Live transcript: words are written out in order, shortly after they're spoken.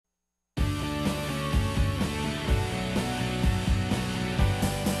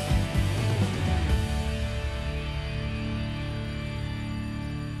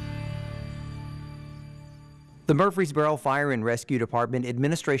The Murfreesboro Fire and Rescue Department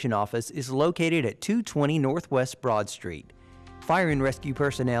Administration Office is located at 220 Northwest Broad Street. Fire and rescue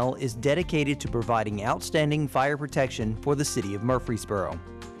personnel is dedicated to providing outstanding fire protection for the city of Murfreesboro.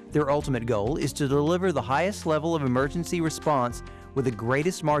 Their ultimate goal is to deliver the highest level of emergency response with the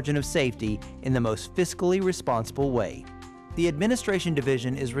greatest margin of safety in the most fiscally responsible way. The Administration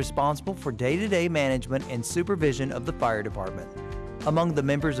Division is responsible for day-to-day management and supervision of the fire department. Among the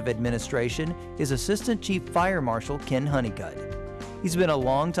members of administration is Assistant Chief Fire Marshal Ken Honeycutt. He's been a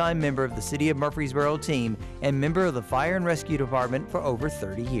longtime member of the City of Murfreesboro team and member of the Fire and Rescue Department for over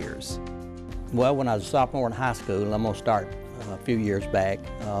 30 years. Well, when I was a sophomore in high school, I'm going to start a few years back,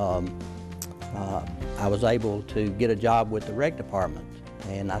 I was able to get a job with the rec department.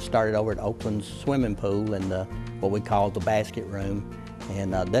 And I started over at Oakland's swimming pool in what we call the basket room.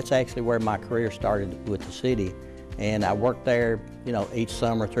 And that's actually where my career started with the city. And I worked there, each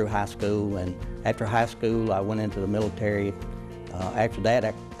summer through high school. And after high school, I went into the military. After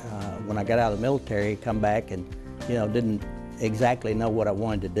that, when I got out of the military, come back and, didn't exactly know what I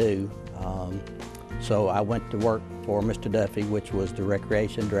wanted to do. So I went to work for Mr. Duffy, which was the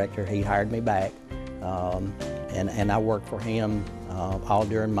recreation director. He hired me back. And I worked for him all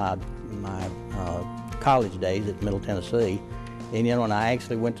during my college days at Middle Tennessee. And and I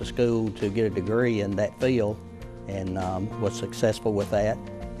actually went to school to get a degree in that field and was successful with that.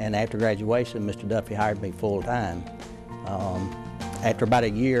 And after graduation, Mr. Duffy hired me full time. After about a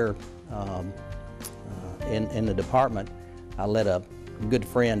year in the department, I let a good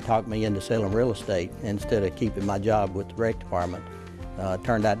friend talk me into selling real estate instead of keeping my job with the rec department.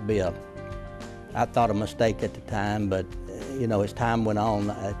 Turned out to be I thought a mistake at the time, but as time went on,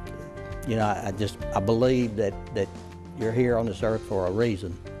 I believe that you're here on this earth for a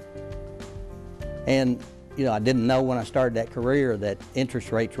reason. And I didn't know when I started that career that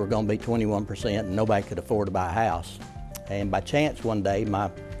interest rates were going to be 21% and nobody could afford to buy a house. And by chance one day,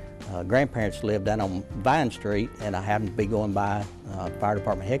 my grandparents lived down on Vine Street, and I happened to be going by fire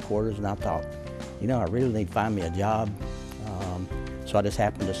department headquarters, and I thought, I really need to find me a job. So I just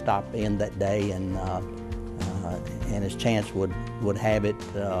happened to stop in that day, and as chance would have it,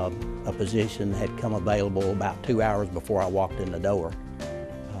 a position had come available about 2 hours before I walked in the door.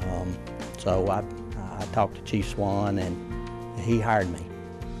 So I talked to Chief Swan, and he hired me.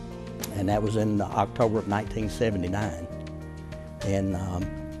 And that was in October of 1979. And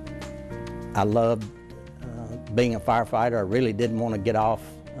I loved being a firefighter. I really didn't want to get off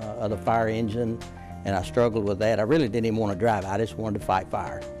of the fire engine, and I struggled with that. I really didn't even want to drive. I just wanted to fight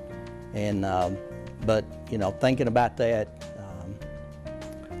fire. And but thinking about that,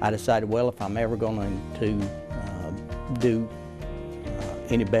 I decided, well, if I'm ever going to do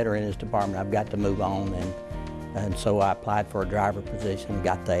any better in this department, I've got to move on. And so I applied for a driver position,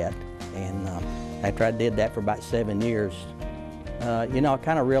 got that. And after I did that for about 7 years, I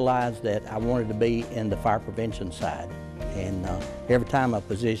kind of realized that I wanted to be in the fire prevention side. And every time a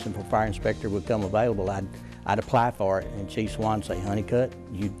position for fire inspector would come available, I'd apply for it, and Chief Swan would say, Honeycutt,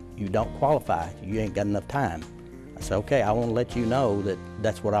 you don't qualify, you ain't got enough time. I said, okay, I want to let you know that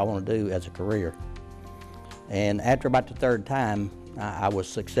that's what I want to do as a career. And after about the third time, I was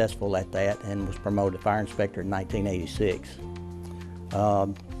successful at that and was promoted to fire inspector in 1986.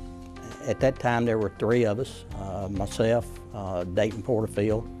 At that time, there were 3 of us, myself, Dayton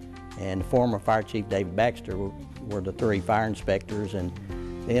Porterfield, and the former fire chief David Baxter were the 3 fire inspectors. And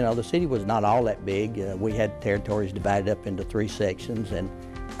the city was not all that big. We had territories divided up into 3 sections, and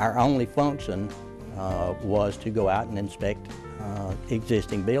our only function was to go out and inspect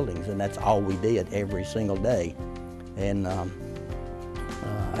existing buildings, and that's all we did every single day. And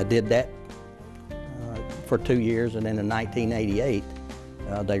I did that for 2 years, and then in 1988,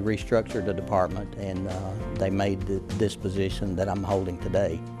 they restructured the department, and they made this position that I'm holding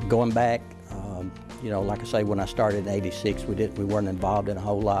today. Going back, like I say, when I started in '86, we weren't involved in a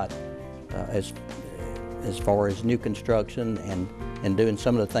whole lot as far as new construction and doing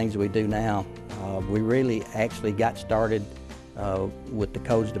some of the things that we do now. We really actually got started with the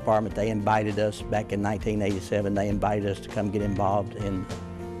codes department. They invited us back in 1987. They invited us to come get involved in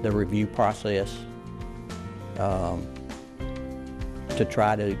the review process to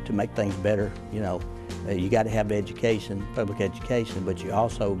try to make things better. You got to have education, public education, but you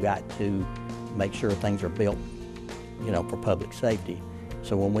also got to make sure things are built, for public safety.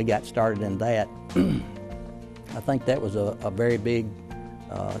 So when we got started in that, I think that was a very big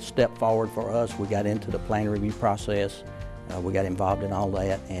step forward for us. We got into the plan review process. We got involved in all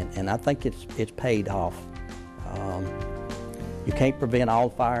that, and I think it's paid off. You can't prevent all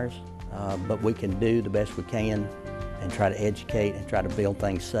fires, but we can do the best we can and try to educate and try to build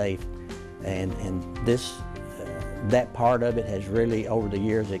things safe. And this that part of it has really, over the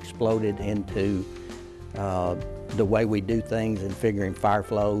years, exploded into the way we do things and figuring fire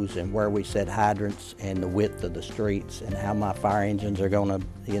flows and where we set hydrants and the width of the streets and how my fire engines are going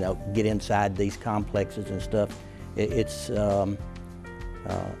to, get inside these complexes and stuff. It's a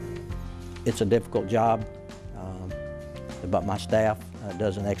difficult job, but my staff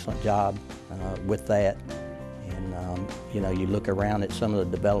does an excellent job with that. And you look around at some of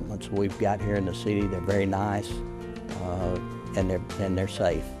the developments we've got here in the city. They're very nice, and they're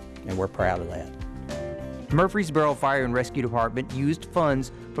safe, and we're proud of that. Murfreesboro Fire and Rescue Department used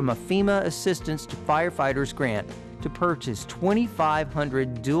funds from a FEMA Assistance to Firefighters grant to purchase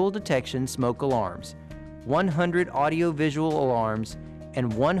 2,500 dual detection smoke alarms, 100 audio-visual alarms,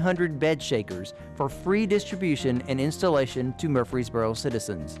 and 100 bed shakers for free distribution and installation to Murfreesboro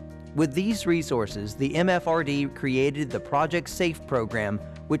citizens. With these resources, the MFRD created the Project SAFE program,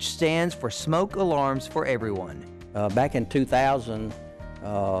 which stands for Smoke Alarms for Everyone. Back in 2000,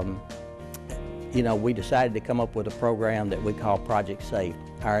 we decided to come up with a program that we call Project SAFE.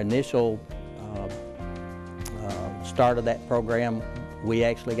 Our initial start of that program, we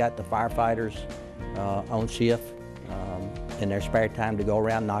actually got the firefighters on shift in their spare time to go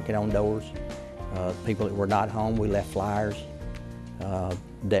around knocking on doors. People that were not home, we left flyers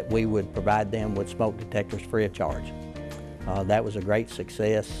that we would provide them with smoke detectors free of charge. That was a great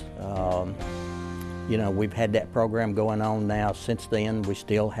success. We've had that program going on now since then. We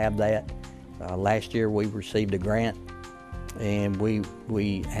still have that. Last year we received a grant, and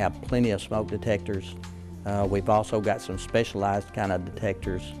we have plenty of smoke detectors. We've also got some specialized kind of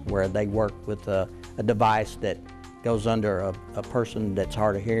detectors where they work with a device that goes under a person that's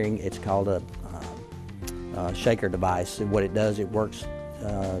hard of hearing. It's called a shaker device. And what it does, it works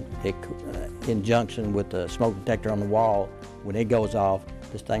in junction with the smoke detector on the wall. When it goes off,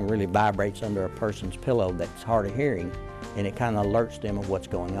 this thing really vibrates under a person's pillow that's hard of hearing, and it kind of alerts them of what's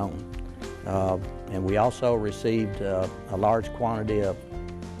going on. And we also received a large quantity of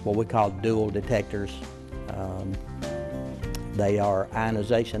what we call dual detectors. They are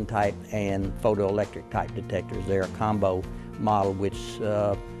ionization type and photoelectric type detectors. They're a combo model which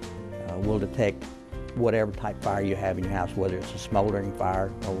will detect whatever type fire you have in your house, whether it's a smoldering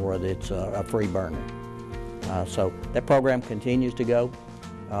fire or whether it's a free burner. So that program continues to go.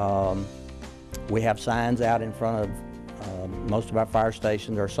 We have signs out in front of most of our fire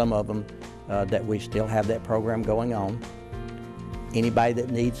stations, or some of them, that we still have that program going on. Anybody that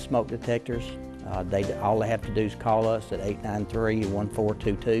needs smoke detectors, all they have to do is call us at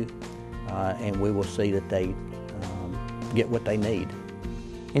 893-1422, and we will see that they get what they need.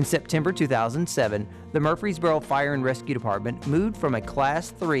 In September 2007, the Murfreesboro Fire and Rescue Department moved from a Class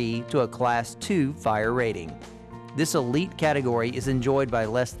 3 to a Class 2 fire rating. This elite category is enjoyed by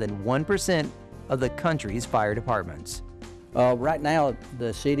less than 1% of the country's fire departments. Right now,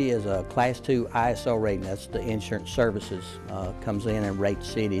 the city is a Class 2 ISO rating. That's the insurance services comes in and rates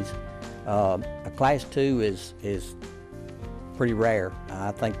cities. A Class 2 is pretty rare.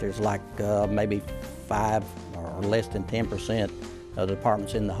 I think there's like maybe 5 or less than 10% of the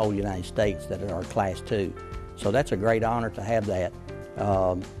departments in the whole United States that are Class 2. So that's a great honor to have that.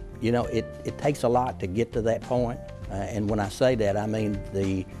 It takes a lot to get to that point. And when I say that, I mean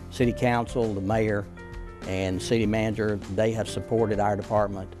the city council, the mayor, and city manager, they have supported our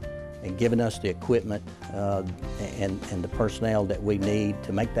department and given us the equipment and the personnel that we need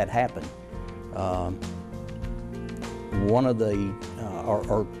to make that happen. One of the,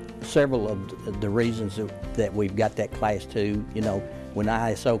 or several of the reasons that we've got that Class 2, when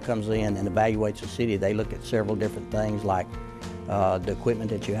ISO comes in and evaluates a city, they look at several different things like the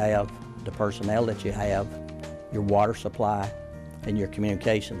equipment that you have, the personnel that you have, your water supply, and your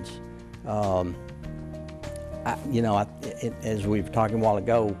communications. As we were talking a while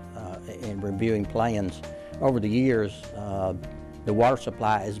ago in reviewing plans, over the years, the water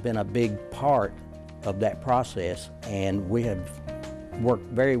supply has been a big part of that process, and we have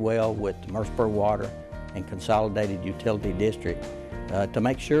worked very well with Murfreesboro Water and Consolidated Utility District to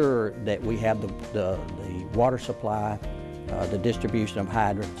make sure that we have the water supply, the distribution of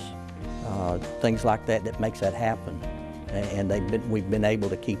hydrants, things like that makes that happen. And we've been able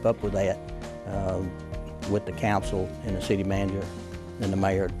to keep up with that with the council and the city manager and the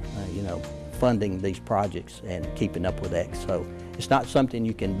mayor, funding these projects and keeping up with that. So it's not something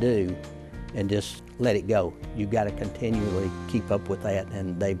you can do and just let it go. You've got to continually keep up with that,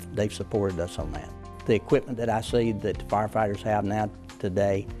 and they've supported us on that. The equipment that I see that the firefighters have now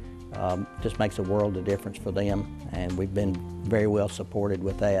today just makes a world of difference for them, and we've been very well supported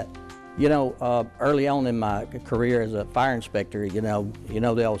with that. You know, early on in my career as a fire inspector, you know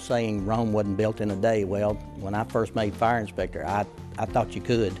the old saying, Rome wasn't built in a day. Well, when I first made fire inspector, I thought you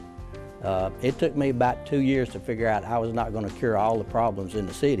could. It took me about 2 years to figure out I was not going to cure all the problems in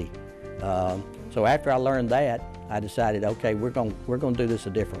the city. So after I learned that, I decided, okay, we're going to do this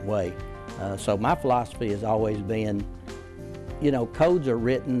a different way. So my philosophy has always been, you know, codes are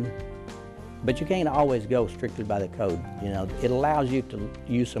written, but you can't always go strictly by the code. You know, it allows you to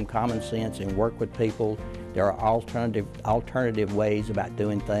use some common sense and work with people. There are alternative ways about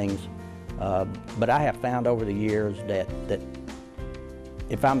doing things. But I have found over the years that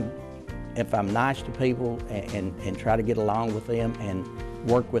if I'm nice to people and try to get along with them and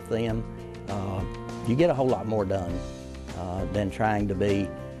work with them, you get a whole lot more done than trying to be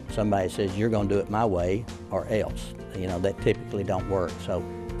somebody that says you're going to do it my way or else. You know, that typically don't work. So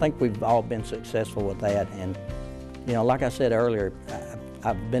I think we've all been successful with that. And you know, like I said earlier,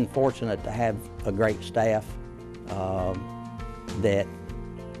 I've been fortunate to have a great staff that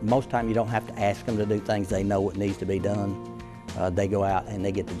most time you don't have to ask them to do things. They know what needs to be done. They go out and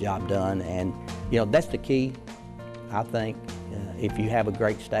they get the job done. And you know, that's the key, I think. If you have a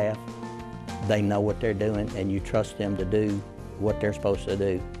great staff, they know what they're doing and you trust them to do what they're supposed to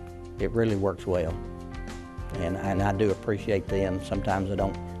do. It really works well. And I do appreciate them. Sometimes I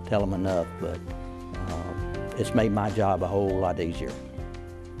don't tell them enough, but it's made my job a whole lot easier.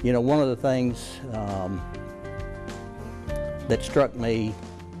 You know, one of the things that struck me,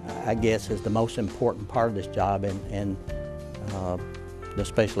 I guess, as the most important part of this job, and the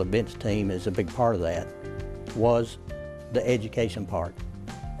special events team is a big part of that, was the education part.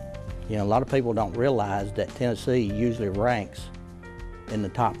 You know, a lot of people don't realize that Tennessee usually ranks in the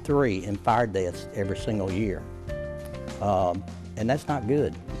top 3 in fire deaths every single year. And that's not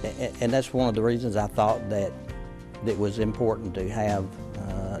good. And that's one of the reasons I thought that it was important to have,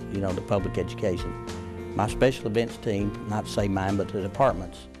 you know, the public education. My special events team, not to say mine, but the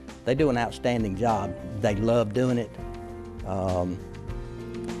departments, they do an outstanding job. They love doing it,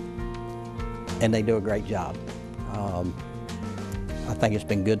 and they do a great job. I think it's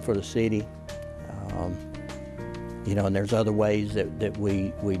been good for the city. You know, and there's other ways that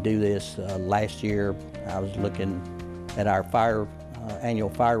we do this. Last year, I was looking at our annual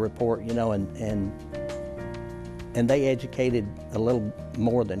fire report, you know, and they educated a little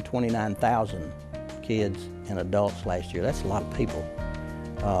more than 29,000 kids and adults last year. That's a lot of people.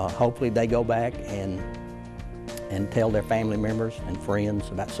 Hopefully they go back and tell their family members and friends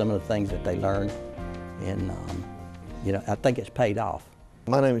about some of the things that they learned. And, you know, I think it's paid off.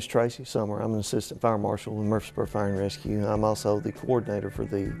 My name is Tracy Summer. I'm an assistant fire marshal with Murfreesboro Fire and Rescue. I'm also the coordinator for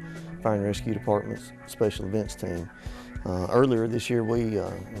the Fire and Rescue Department's special events team. Earlier this year, we,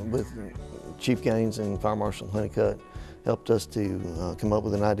 with Chief Gaines and Fire Marshal Honeycutt, helped us to come up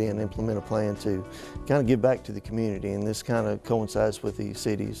with an idea and implement a plan to kind of give back to the community, and this kind of coincides with the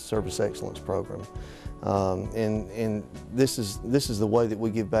city's Service Excellence program. And this is the way that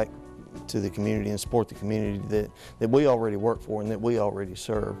we give back to the community and support the community that we already work for and that we already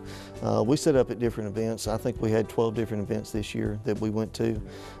serve. We set up at different events. I think we had 12 different events this year that we went to,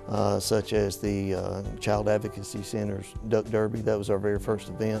 such as the Child Advocacy Center's Duck Derby. That was our very first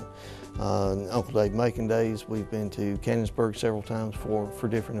event. Uncle Dave Macon Days. We've been to Cannonsburg several times for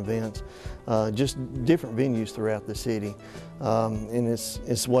different events. Just different venues throughout the city. And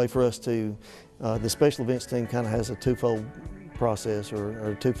it's a way for us to, the special events team kind of has a twofold process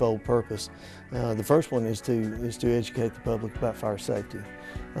or twofold purpose. The first one is to educate the public about fire safety.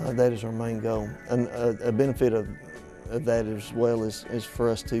 That is our main goal. And a benefit of that as well is for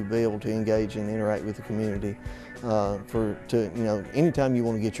us to be able to engage and interact with the community. You know, anytime you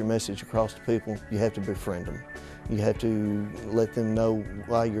want to get your message across to people, you have to befriend them. You have to let them know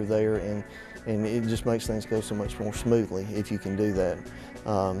why you're there, and it just makes things go so much more smoothly if you can do that.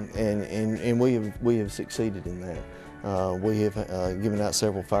 And we have succeeded in that. We have given out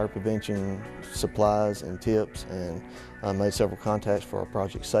several fire prevention supplies and tips, and made several contacts for our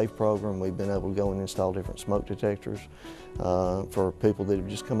Project Safe program. We've been able to go and install different smoke detectors for people that have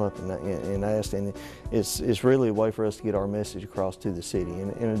just come up and asked, and it's really a way for us to get our message across to the city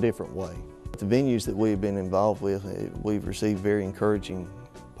in a different way. The venues that we've been involved with, we've received very encouraging,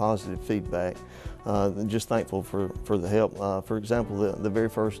 positive feedback. Just thankful for the help. For example, the very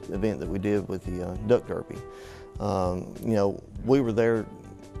first event that we did with the Duck Derby. You know, we were there,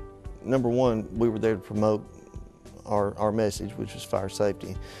 number one, we were there to promote our message, which was fire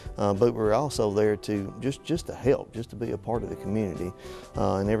safety. But we're also there to just to help, just to be a part of the community,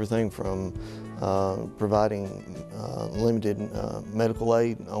 and everything from providing limited medical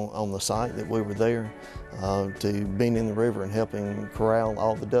aid on the site that we were there, to being in the river and helping corral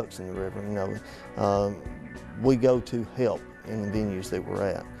all the ducks in the river. You know, we go to help in the venues that we're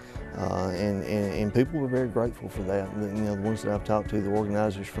at. And people were very grateful for that. You know, the ones that I've talked to, the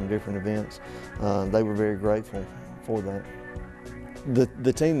organizers from different events, they were very grateful for that.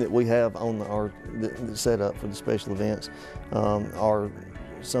 The team that we have on the setup for the special events are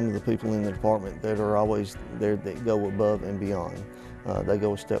some of the people in the department that are always there, that go above and beyond. They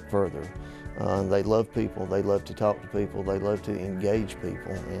go a step further. They love people, they love to talk to people, they love to engage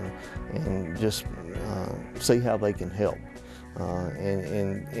people and just see how they can help.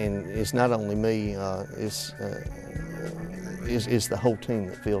 And it's not only me, it's the whole team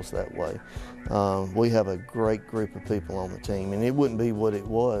that feels that way. We have a great group of people on the team, and it wouldn't be what it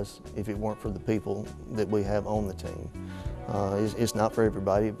was if it weren't for the people that we have on the team. It's not for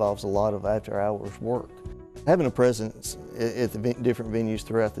everybody. It involves a lot of after-hours work. Having a presence at the different venues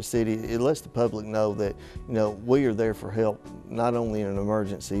throughout the city, it lets the public know that, you know, we are there for help, not only in an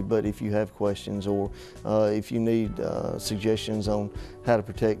emergency, but if you have questions or if you need suggestions on how to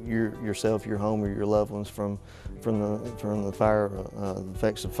protect yourself, your home, or your loved ones from the fire, the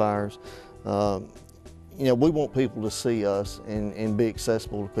effects of fires. You know, we want people to see us and be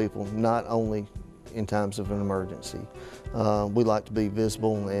accessible to people, not only in times of an emergency. We like to be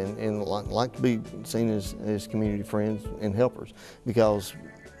visible and like to be seen as community friends and helpers, because,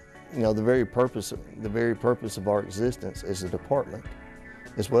 you know, the very purpose of our existence as a department,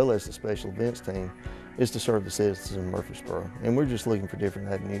 as well as the special events team, is to serve the citizens of Murfreesboro, and we're just looking for different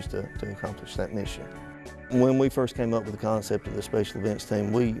avenues to accomplish that mission. When we first came up with the concept of the special events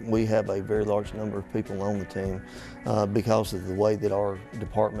team, we have a very large number of people on the team because of the way that our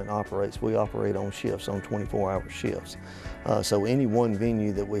department operates. We operate on shifts, on 24-hour shifts. So any one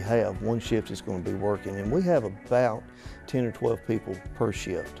venue that we have, one shift is going to be working, and we have about 10 or 12 people per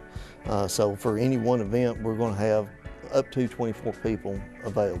shift. So for any one event, we're going to have up to 24 people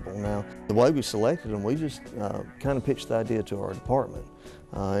available. Now, the way we selected them, we just kind of pitched the idea to our department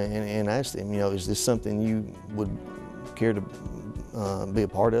and asked them, you know, is this something you would care to be a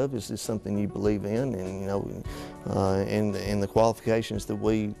part of? Is this something you believe in? And, you know, and the qualifications that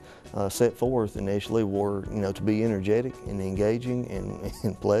we set forth initially were, you know, to be energetic and engaging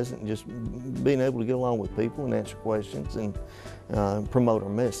and pleasant, and just being able to get along with people and answer questions and promote our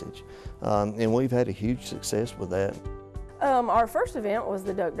message. And we've had a huge success with that. Our first event was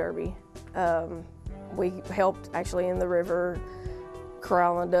the Duck Derby. We helped actually in the river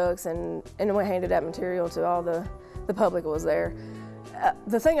corralling ducks, and we handed out material to all the public that was there.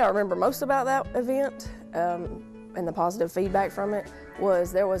 The thing I remember most about that event and the positive feedback from it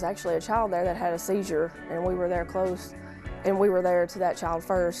was there was actually a child there that had a seizure, and we were there close, and we were there to that child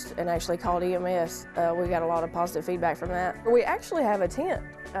first and actually called EMS. We got a lot of positive feedback from that. We actually have a tent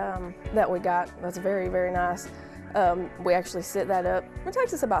that we got that's very, very nice. We actually set that up. It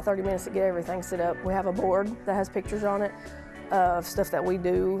takes us about 30 minutes to get everything set up. We have a board that has pictures on it of stuff that we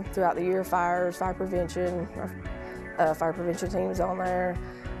do throughout the year, fires, fire prevention, fire prevention teams on there.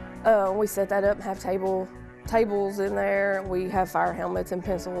 We set that up and have tables in there. We have fire helmets and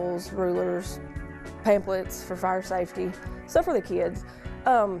pencils, rulers, pamphlets for fire safety, stuff for the kids.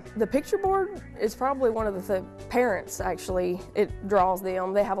 The picture board is probably one of the parents, actually, it draws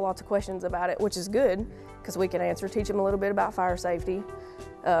them. They have lots of questions about it, which is good, because we can teach them a little bit about fire safety,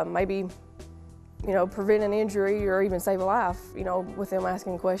 maybe, you know, prevent an injury or even save a life, you know, with them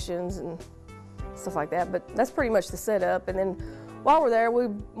asking questions and stuff like that. But that's pretty much the setup. And then while we're there,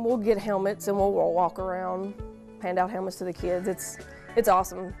 we'll get helmets and we'll walk around, hand out helmets to the kids. It's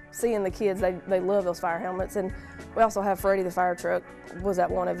awesome seeing the kids. They love those fire helmets. And we also have Freddie the fire truck was at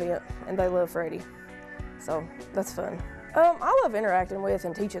one event, and they love Freddie. So that's fun. I love interacting with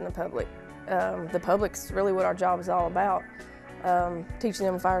and teaching the public. The public's really what our job is all about, teaching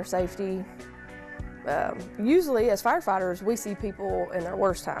them fire safety. Usually as firefighters, we see people in their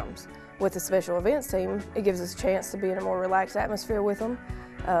worst times. With the special events team, it gives us a chance to be in a more relaxed atmosphere with them,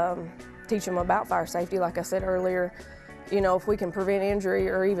 teach them about fire safety. Like I said earlier, you know, if we can prevent injury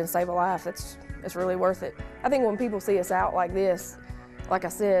or even save a life, it's really worth it. I think when people see us out like this, like I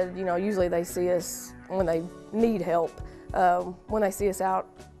said, you know, usually they see us when they need help. When they see us out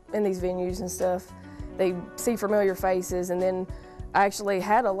in these venues and stuff, they see familiar faces. And then I actually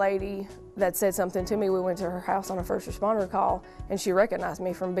had a lady that said something to me. We went to her house on a first responder call, and she recognized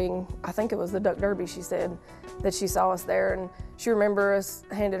me from being, I think it was the Duck Derby. She said that she saw us there, and she remembered us,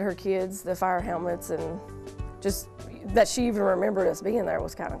 handed her kids the fire helmets, and just that she even remembered us being there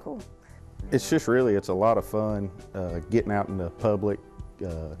was kind of cool. It's just really, it's a lot of fun getting out in the public,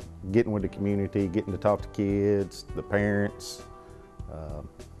 getting with the community, getting to talk to kids, the parents,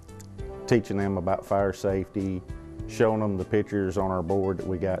 teaching them about fire safety, showing them the pictures on our board that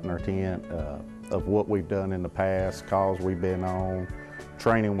we got in our tent of what we've done in the past, calls we've been on,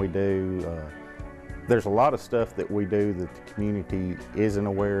 training we do. There's a lot of stuff that we do that the community isn't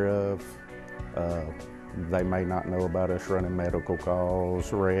aware of. They may not know about us running medical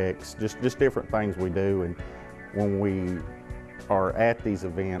calls, wrecks, just different things we do. And when we are at these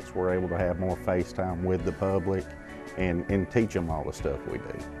events, we're able to have more face time with the public and teach them all the stuff we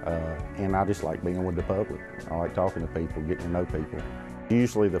do. And I just like being with the public. I like talking to people, getting to know people.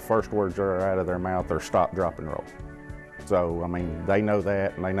 Usually the first words that are out of their mouth are stop, drop, and roll. So, I mean, they know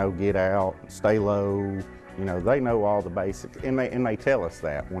that, and they know get out, stay low. You know, they know all the basics, and they tell us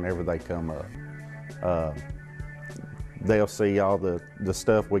that whenever they come up. They'll see all the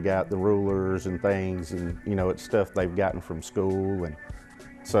stuff we got, the rulers and things, and, you know, it's stuff they've gotten from school, and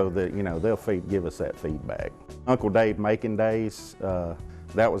so that, you know, they'll give us that feedback. Uncle Dave Making Days,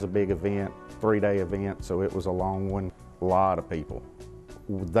 that was a big event, 3-day event, so it was a long one. A lot of people.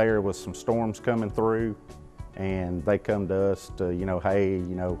 There was some storms coming through, and they come to us to, you know, hey,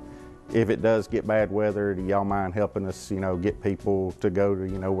 you know, if it does get bad weather, do y'all mind helping us, you know, get people to go to,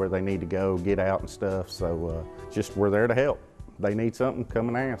 you know, where they need to go, get out and stuff. So just we're there to help. They need something, come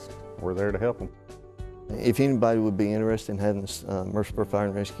and ask. We're there to help them. If anybody would be interested in having this Murfreesboro Fire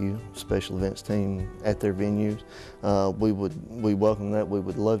and Rescue Special Events team at their venues, we welcome that. We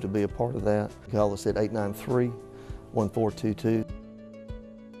would love to be a part of that. Call us at 893-1422.